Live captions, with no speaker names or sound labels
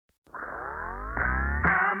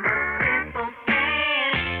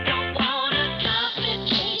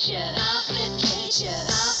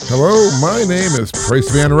Hello, my name is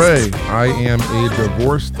Price Van Ray. I am a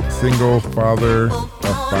divorced single father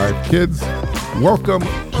of 5 kids. Welcome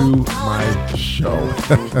to my show.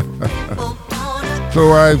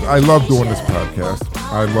 So I love doing this podcast.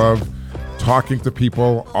 I love talking to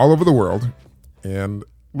people all over the world and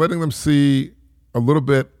letting them see a little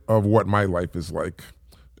bit of what my life is like.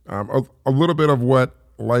 A little bit of what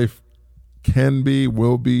life can be,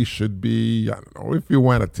 will be, should be. I don't know. If you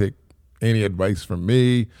want to take any advice from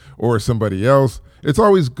me or somebody else, it's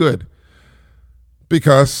always good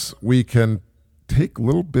because we can take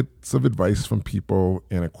little bits of advice from people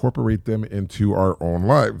and incorporate them into our own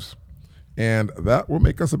lives. And that will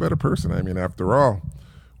make us a better person. I mean, after all,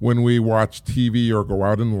 when we watch TV or go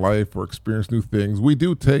out in life or experience new things, we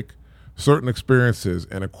do take certain experiences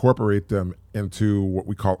and incorporate them into what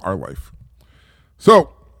we call our life.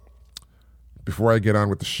 So, before I get on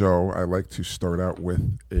with the show, I like to start out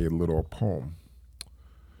with a little poem.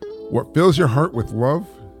 What fills your heart with love?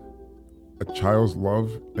 A child's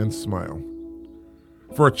love and smile.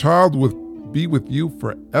 For a child will be with you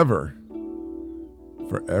forever.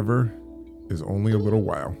 Forever is only a little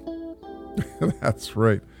while. That's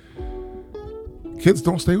right. Kids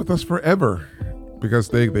don't stay with us forever because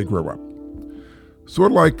they grow up.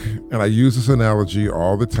 Sort of like, and I use this analogy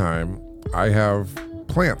all the time, I have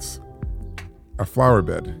plants, a flower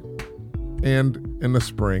bed, and in the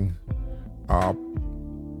spring, I'll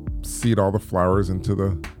seed all the flowers into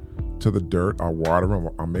the dirt. I'll water them.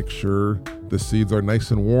 I'll make sure the seeds are nice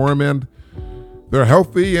and warm and they're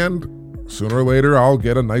healthy, and sooner or later, I'll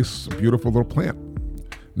get a nice, beautiful little plant.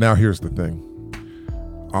 Now, here's the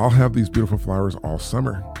thing. I'll have these beautiful flowers all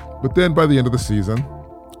summer, but then by the end of the season,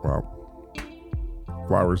 well,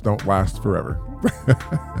 flowers don't last forever.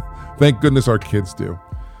 Thank goodness our kids do.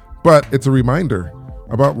 But it's a reminder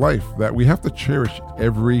about life that we have to cherish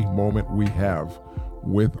every moment we have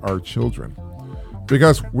with our children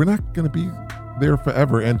because we're not going to be there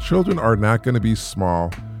forever, and children are not going to be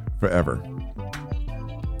small forever.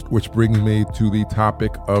 Which brings me to the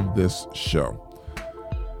topic of this show.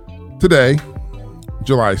 Today,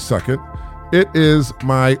 July 2nd, it is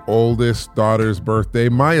my oldest daughter's birthday,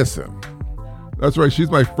 Myasin. That's right,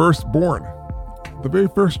 she's my firstborn, the very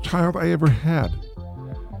first child I ever had.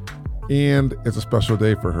 And it's a special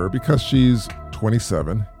day for her because she's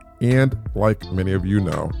 27, and like many of you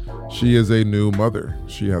know, she is a new mother.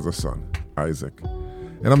 She has a son, Isaac.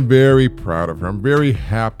 And I'm very proud of her. I'm very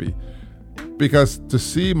happy because to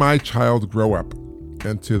see my child grow up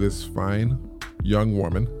into this fine young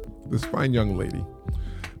woman, this fine young lady,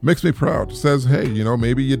 makes me proud. Says, hey,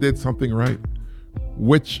 maybe you did something right,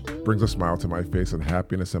 which brings a smile to my face and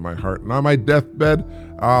happiness in my heart. And on my deathbed,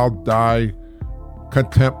 I'll die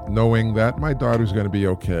content knowing that my daughter's going to be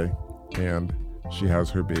okay and she has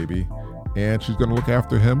her baby and she's going to look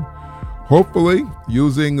after him, hopefully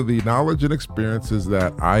using the knowledge and experiences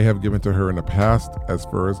that I have given to her in the past as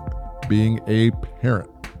far as being a parent.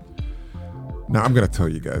 Now, I'm going to tell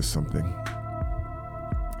you guys something.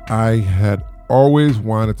 I had always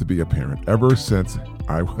wanted to be a parent ever since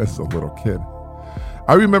I was a little kid.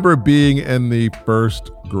 I remember being in the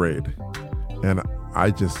first grade, and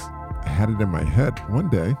I just had it in my head, one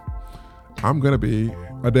day, I'm going to be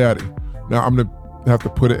a daddy. Now, I'm going to have to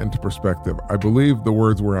put it into perspective. I believe the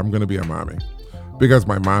words were, I'm going to be a mommy, because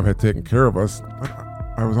my mom had taken care of us.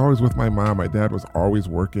 I was always with my mom. My dad was always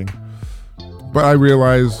working. But I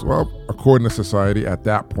realized, well, according to society, at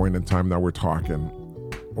that point in time, now we're talking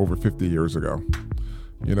over 50 years ago,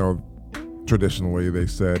 traditionally they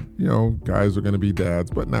said, guys are going to be dads,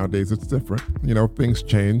 but nowadays it's different. Things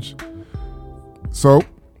change. So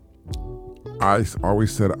I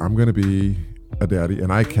always said, I'm going to be a daddy,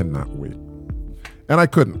 and I cannot wait. And I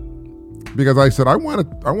couldn't, because I said, I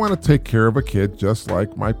want to take care of a kid just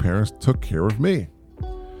like my parents took care of me.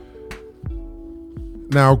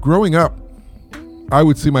 Now, growing up, I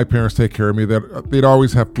would see my parents take care of me. That they'd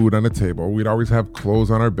always have food on the table. We'd always have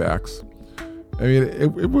clothes on our backs. I mean,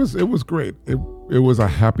 it was great. It was a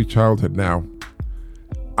happy childhood. Now,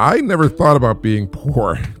 I never thought about being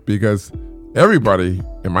poor because everybody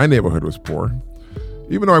in my neighborhood was poor.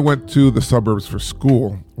 Even though I went to the suburbs for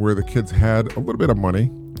school where the kids had a little bit of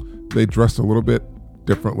money, they dressed a little bit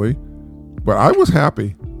differently. But I was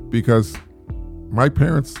happy because my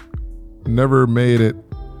parents never made it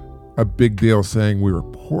a big deal saying we were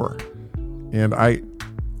poor. And I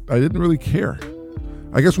didn't really care.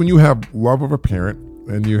 I guess when you have love of a parent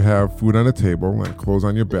and you have food on the table and clothes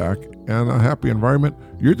on your back and a happy environment,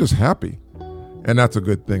 you're just happy. And that's a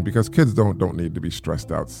good thing because kids don't need to be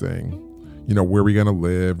stressed out saying, where are we going to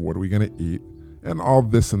live? What are we going to eat? And all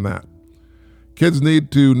this and that. Kids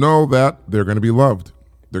need to know that they're going to be loved.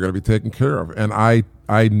 they're going to be taken care of. And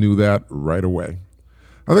I knew that right away.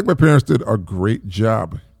 I think my parents did a great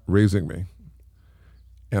job raising me,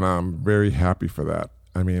 and I'm very happy for that.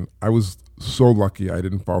 I mean, I was so lucky I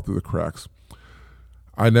didn't fall through the cracks.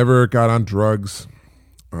 I never got on drugs.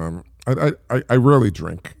 I rarely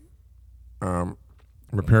drink. My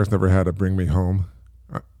parents never had to bring me home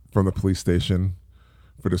from the police station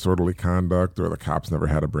for disorderly conduct, or the cops never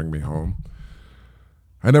had to bring me home.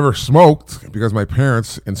 I never smoked because my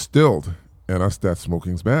parents instilled in us that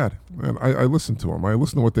smoking's bad. And I listened to them. I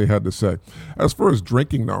listened to what they had to say. As far as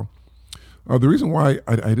drinking, though, the reason why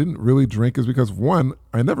I didn't really drink is because, one,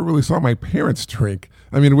 I never really saw my parents drink.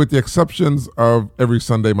 I mean, with the exceptions of every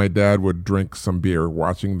Sunday my dad would drink some beer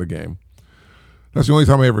watching the game. That's the only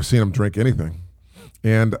time I ever seen him drink anything.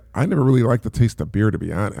 And I never really liked the taste of beer, to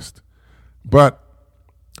be honest. But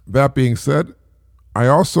that being said, I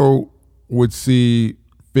also would see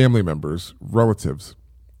family members, relatives,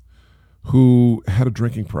 who had a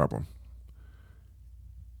drinking problem.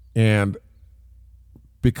 And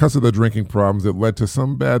because of the drinking problems, it led to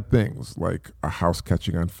some bad things, like a house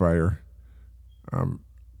catching on fire,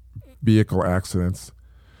 vehicle accidents.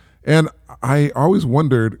 And I always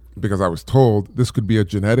wondered, because I was told this could be a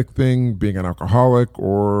genetic thing, being an alcoholic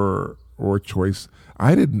or a choice.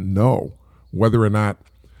 I didn't know whether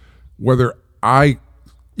I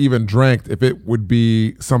even drank, if it would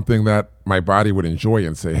be something that my body would enjoy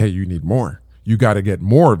and say, hey, you need more. You got to get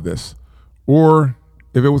more of this. Or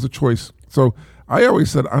if it was a choice. So I always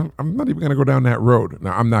said, I'm not even going to go down that road.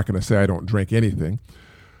 Now, I'm not going to say I don't drink anything.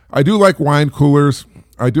 I do like wine coolers.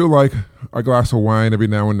 I do like a glass of wine every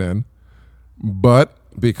now and then. But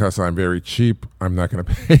because I'm very cheap, I'm not going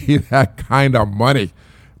to pay that kind of money.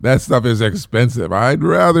 That stuff is expensive. I'd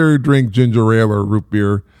rather drink ginger ale or root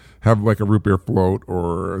beer, have like a root beer float,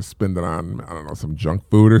 or spend it on, I don't know, some junk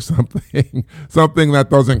food or something. Something that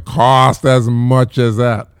doesn't cost as much as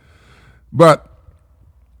that. But,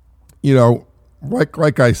 you know,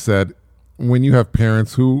 like I said, when you have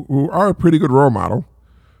parents who are a pretty good role model,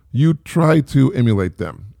 you try to emulate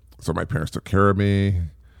them. So my parents took care of me.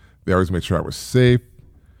 They always made sure I was safe.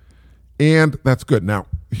 And that's good. Now,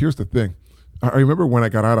 here's the thing. I remember when I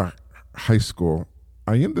got out of high school,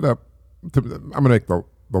 I ended up, I'm going to make the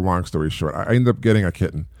long story short, I ended up getting a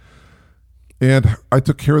kitten. And I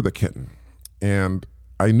took care of the kitten. And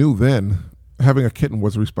I knew then having a kitten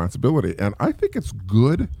was a responsibility. And I think it's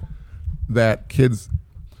good that kids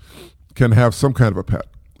can have some kind of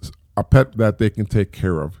a pet that they can take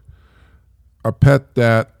care of, a pet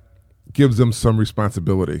that gives them some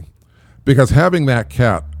responsibility. Because having that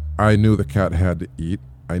cat, I knew the cat had to eat.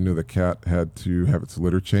 I knew the cat had to have its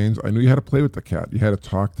litter changed. I knew you had to play with the cat. You had to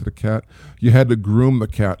talk to the cat. You had to groom the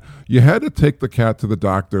cat. You had to take the cat to the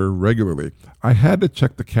doctor regularly. I had to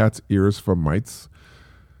check the cat's ears for mites.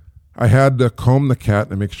 I had to comb the cat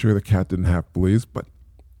and make sure the cat didn't have fleas. But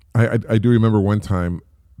I do remember one time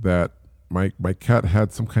that my cat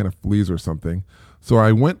had some kind of fleas or something. So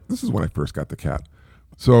I went, this is when I first got the cat.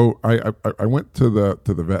 So I went to the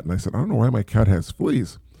vet and I said, I don't know why my cat has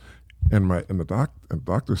fleas. And the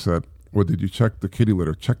doctor said, well, did you check the kitty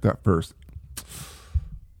litter? Check that first.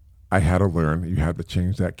 I had to learn you had to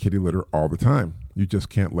change that kitty litter all the time. You just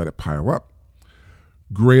can't let it pile up.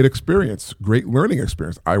 Great experience, great learning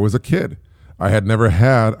experience. I was a kid. I had never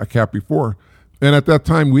had a cat before. And at that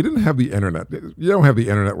time, we didn't have the internet. You don't have the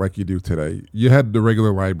internet like you do today. You had the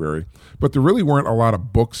regular library. But there really weren't a lot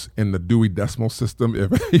of books in the Dewey Decimal System,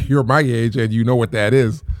 if you're my age and you know what that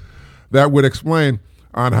is, that would explain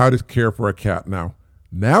on how to care for a cat. Now,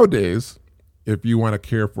 nowadays, if you want to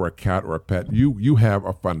care for a cat or a pet, you have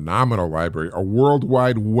a phenomenal library, a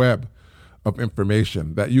worldwide web of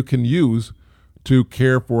information that you can use to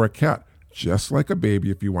care for a cat, just like a baby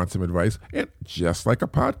if you want some advice, and just like a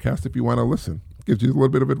podcast if you want to listen. It gives you a little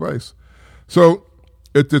bit of advice. So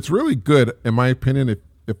it's really good, in my opinion,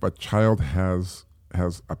 if a child has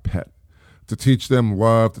a pet, to teach them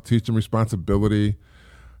love, to teach them responsibility,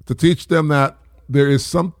 to teach them that there is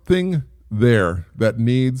something there that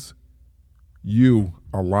needs you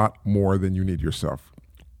a lot more than you need yourself.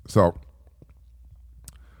 So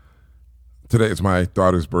today is my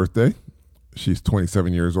daughter's birthday. She's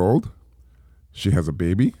 27 years old. She has a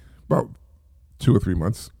baby, about 2 or 3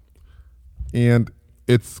 months. And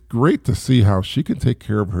it's great to see how she can take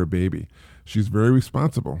care of her baby. She's very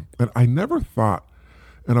responsible. And I never thought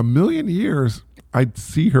in a million years I'd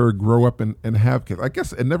see her grow up and have kids. I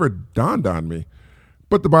guess it never dawned on me.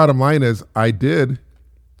 But the bottom line is I did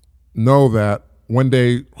know that one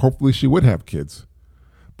day, hopefully she would have kids.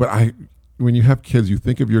 But when you have kids, you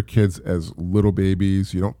think of your kids as little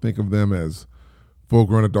babies. You don't think of them as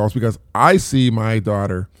full-grown adults, because I see my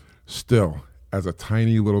daughter still as a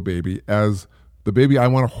tiny little baby, as the baby I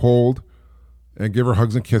want to hold and give her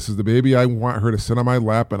hugs and kisses, the baby I want her to sit on my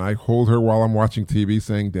lap and I hold her while I'm watching TV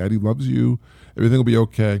saying, Daddy loves you, everything will be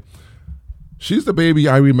okay. She's the baby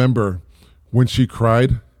I remember when she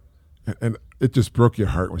cried, and it just broke your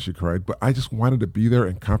heart when she cried, but I just wanted to be there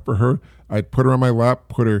and comfort her. I'd put her on my lap,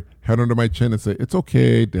 put her head under my chin and say, it's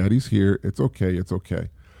okay, Daddy's here, it's okay, it's okay.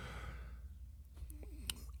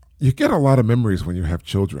 You get a lot of memories when you have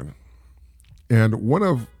children. And one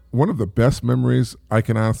of the best memories I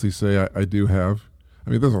can honestly say I do have,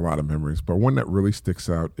 I mean, there's a lot of memories, but one that really sticks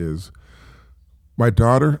out is my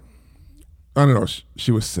daughter, I don't know,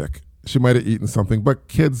 she was sick. She might have eaten something, but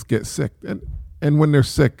kids get sick. And when they're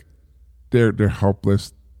sick, they're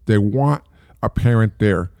helpless. They want a parent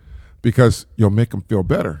there because you'll make them feel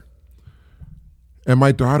better. And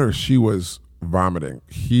my daughter, she was vomiting,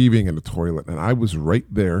 heaving in the toilet, and I was right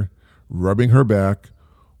there rubbing her back,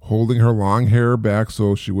 holding her long hair back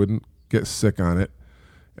so she wouldn't get sick on it.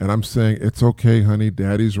 And I'm saying, it's okay, honey,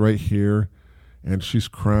 Daddy's right here. And she's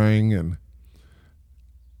crying. And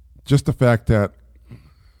just the fact that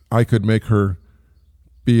I could make her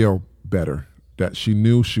feel better, that she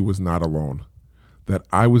knew she was not alone, that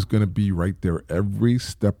I was going to be right there every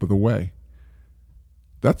step of the way.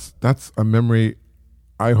 That's a memory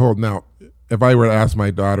I hold. Now, if I were to ask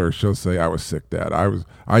my daughter, she'll say I was sick, Dad.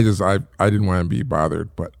 I didn't want to be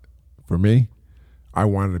bothered, but for me, I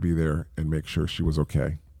wanted to be there and make sure she was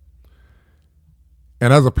okay.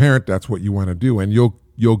 And as a parent, that's what you want to do, and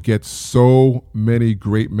you'll get so many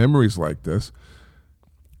great memories like this,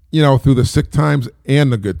 you know, through the sick times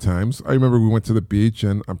and the good times. I remember we went to the beach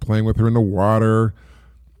and I'm playing with her in the water,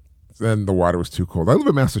 and the water was too cold. I live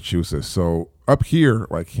in Massachusetts, so up here,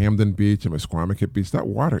 like Hamden Beach and Misquamicut Beach, that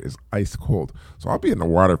water is ice cold. So I'll be in the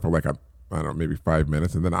water for like I don't know, maybe 5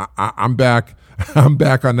 minutes, and then I'm back. I'm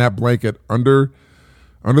back on that blanket under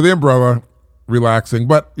the umbrella, relaxing.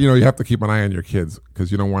 But you know, you have to keep an eye on your kids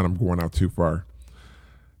because you don't want them going out too far.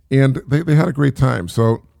 And they had a great time.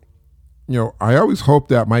 So, you know, I always hope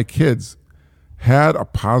that my kids had a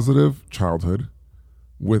positive childhood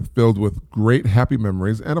filled with great happy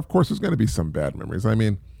memories. And of course, there's going to be some bad memories. I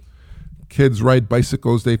mean, kids ride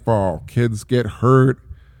bicycles, they fall. Kids get hurt.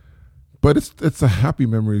 But it's the happy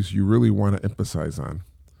memories you really want to emphasize on.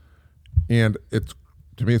 And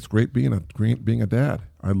to me, it's great being a dad.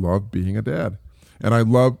 I love being a dad. And I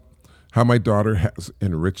love how my daughter has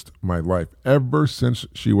enriched my life ever since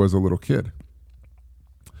she was a little kid.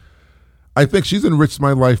 I think she's enriched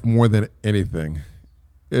my life more than anything.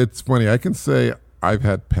 It's funny, I can say I've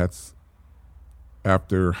had pets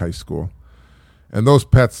after high school, and those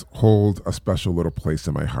pets hold a special little place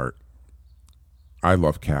in my heart. I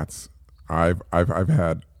love cats. I've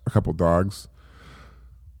had a couple dogs.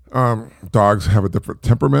 Dogs have a different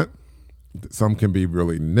temperament. Some can be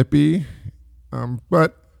really nippy,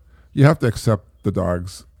 but you have to accept the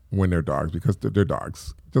dogs when they're dogs because they're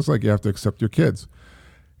dogs, just like you have to accept your kids.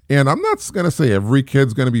 And I'm not going to say every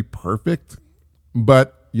kid's going to be perfect,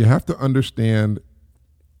 but you have to understand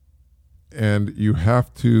and you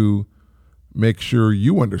have to make sure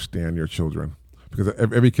you understand your children because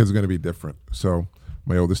every kid's going to be different. So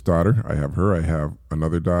my oldest daughter, I have her. I have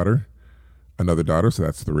another daughter, so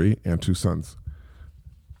that's 3, and 2 sons.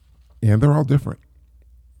 And they're all different.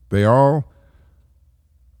 They all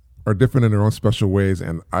are different in their own special ways,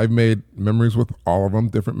 and I've made memories with all of them,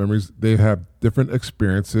 different memories. They have different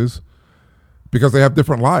experiences because they have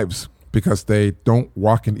different lives, because they don't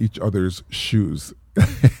walk in each other's shoes,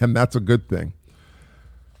 and that's a good thing.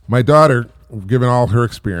 My daughter, given all her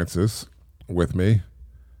experiences with me,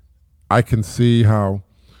 I can see how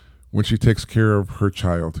when she takes care of her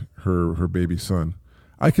child, her baby son,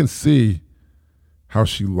 I can see how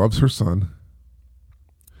she loves her son.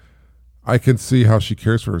 I can see how she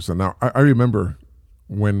cares for her son. Now, I remember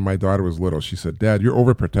when my daughter was little, she said, Dad, you're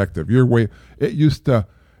overprotective. It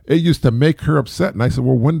used to make her upset. And I said,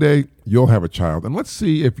 well, one day you'll have a child, and let's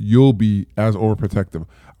see if you'll be as overprotective.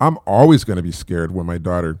 I'm always going to be scared when my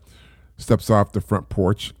daughter steps off the front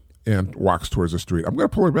porch and walks towards the street. I'm going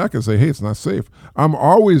to pull her back and say, hey, it's not safe. I'm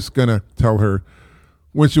always going to tell her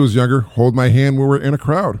when she was younger, hold my hand when we're in a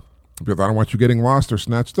crowd because I don't want you getting lost or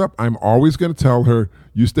snatched up. I'm always going to tell her,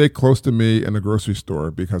 you stay close to me in the grocery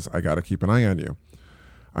store because I got to keep an eye on you.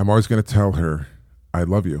 I'm always going to tell her, I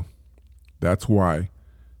love you. That's why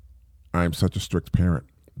I'm such a strict parent.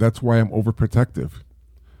 That's why I'm overprotective.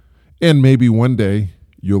 And maybe one day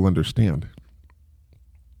you'll understand.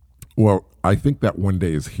 Well, I think that one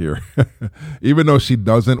day is here. Even though she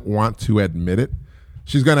doesn't want to admit it,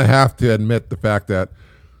 she's going to have to admit the fact that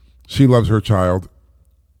she loves her child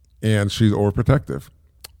and she's overprotective.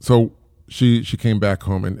 So she came back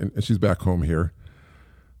home, and she's back home here.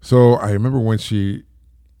 So I remember when she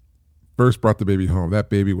first brought the baby home, that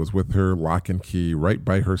baby was with her, lock and key, right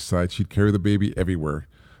by her side. She'd carry the baby everywhere.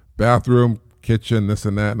 Bathroom, kitchen, this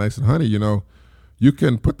and that. And I said, honey, you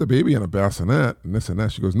can put the baby in a bassinet and this and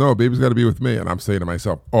that. She goes, no, baby's got to be with me. And I'm saying to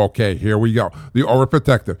myself, okay, here we go. The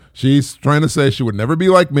overprotective. She's trying to say she would never be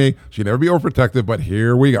like me. She'd never be overprotective, but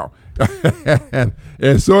here we go. And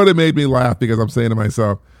it sort of made me laugh because I'm saying to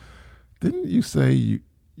myself, didn't you say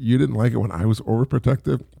you didn't like it when I was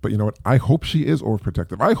overprotective? But you know what? I hope she is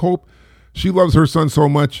overprotective. I hope she loves her son so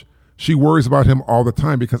much she worries about him all the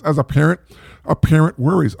time, because as a parent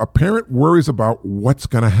worries. A parent worries about what's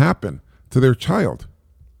going to happen to their child.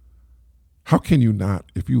 How can you not?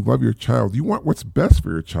 If you love your child, you want what's best for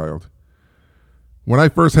your child. When I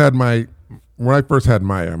first had Maya,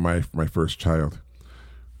 my first child,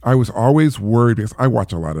 I was always worried because I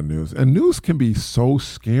watch a lot of news, and news can be so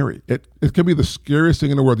scary. It can be the scariest thing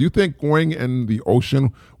in the world. You think going in the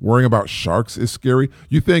ocean worrying about sharks is scary?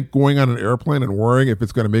 You think going on an airplane and worrying if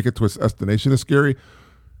it's going to make it to its destination is scary?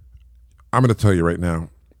 I'm going to tell you right now,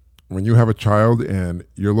 when you have a child and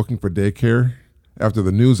you're looking for daycare, after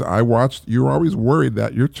the news I watched, you're always worried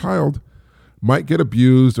that your child might get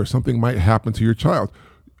abused or something might happen to your child.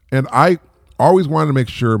 And I always wanted to make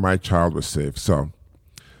sure my child was safe. So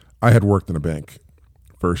I had worked in a bank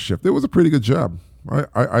first shift. It was a pretty good job.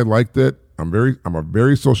 I liked it. I'm a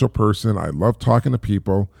very social person. I love talking to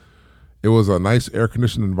people. It was a nice air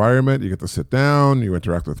conditioned environment. You get to sit down, you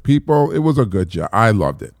interact with people. It was a good job. I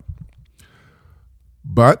loved it.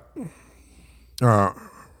 But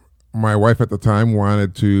my wife at the time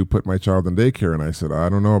wanted to put my child in daycare, and I said, I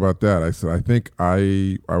don't know about that. I said, I think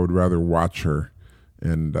I would rather watch her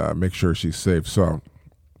and make sure she's safe. So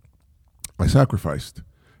I sacrificed.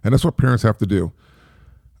 And that's what parents have to do.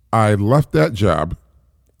 I left that job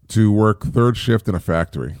to work third shift in a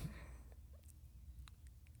factory.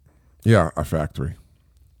 Yeah, a factory.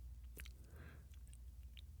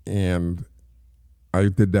 And I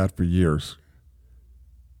did that for years.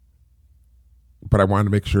 But I wanted to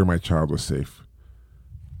make sure my child was safe.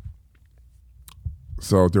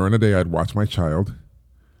 So during the day, I'd watch my child,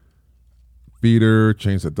 feed her,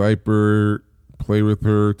 change the diaper, play with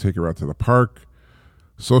her, take her out to the park,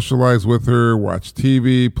 socialize with her, watch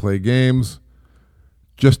TV, play games,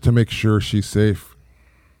 just to make sure she's safe.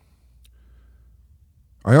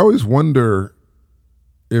 I always wonder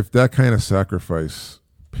if that kind of sacrifice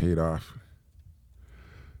paid off,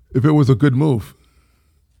 if it was a good move.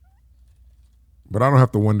 But I don't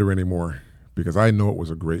have to wonder anymore, because I know it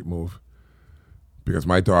was a great move, because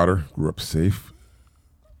my daughter grew up safe.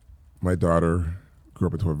 My daughter grew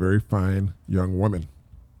up into a very fine young woman.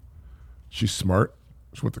 She's smart.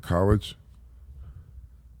 She went to college.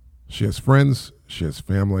 She has friends. She has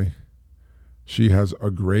family. She has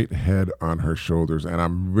a great head on her shoulders, and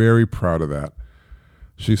I'm very proud of that.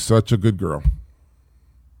 She's such a good girl.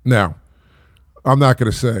 Now, I'm not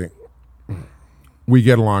going to say we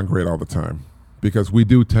get along great all the time, because we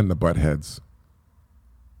do tend to butt heads.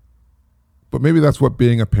 But maybe that's what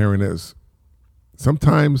being a parent is.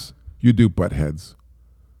 Sometimes you do butt heads.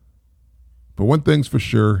 But one thing's for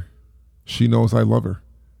sure, she knows I love her.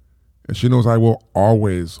 And she knows I will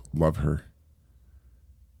always love her.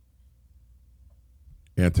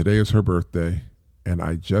 And today is her birthday. And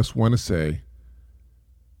I just want to say,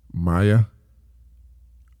 Maya,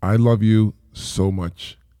 I love you so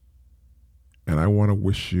much. And I want to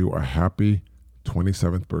wish you a happy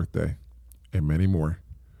 27th birthday and many more.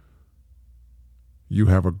 You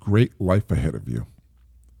have a great life ahead of you.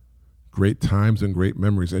 Great times and great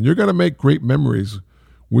memories. And you're going to make great memories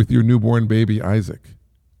with your newborn baby, Isaac.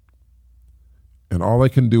 And all I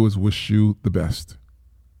can do is wish you the best.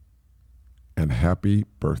 And happy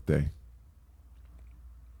birthday.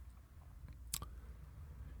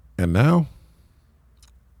 And now,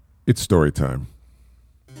 it's story time.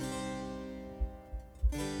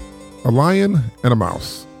 A Lion and a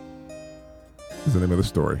Mouse is the name of the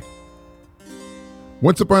story.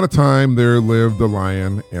 Once upon a time, there lived a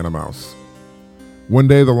lion and a mouse. One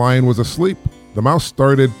day, the lion was asleep. The mouse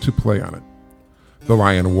started to play on it. The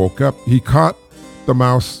lion woke up. He caught the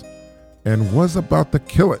mouse and was about to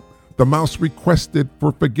kill it. The mouse requested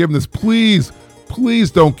for forgiveness. Please, please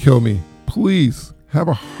don't kill me. Please, have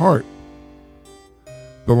a heart.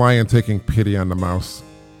 The lion, taking pity on the mouse,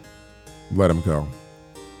 let him go.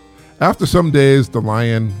 After some days, the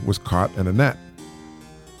lion was caught in a net.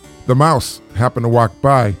 The mouse happened to walk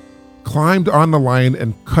by, climbed on the lion,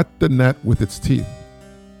 and cut the net with its teeth.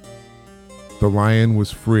 The lion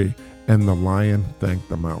was free, and the lion thanked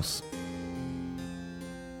the mouse.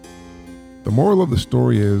 The moral of the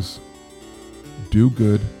story is do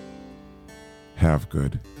good, have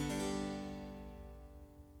good.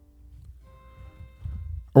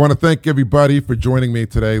 I want to thank everybody for joining me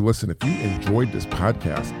today. Listen, if you enjoyed this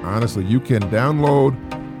podcast, honestly, you can download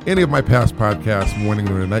any of my past podcasts, morning,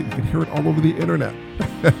 noon, and night. You can hear it all over the internet.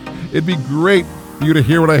 It'd be great for you to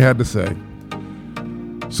hear what I had to say.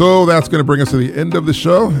 So that's going to bring us to the end of the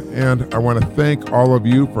show, and I want to thank all of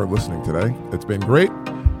you for listening today. It's been great,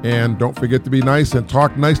 and don't forget to be nice and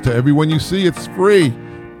talk nice to everyone you see. It's free.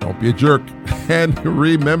 Don't be a jerk. And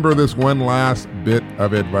remember this one last bit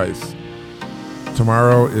of advice.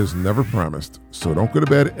 Tomorrow is never promised, so don't go to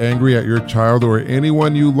bed angry at your child or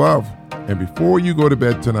anyone you love. And before you go to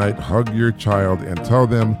bed tonight, hug your child and tell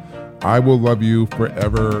them, I will love you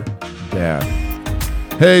forever, Dad.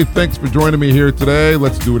 Hey, thanks for joining me here today.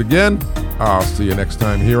 Let's do it again. I'll see you next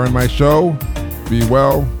time here on my show. Be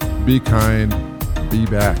well, be kind, be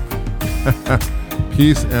back.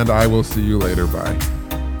 Peace, and I will see you later. Bye.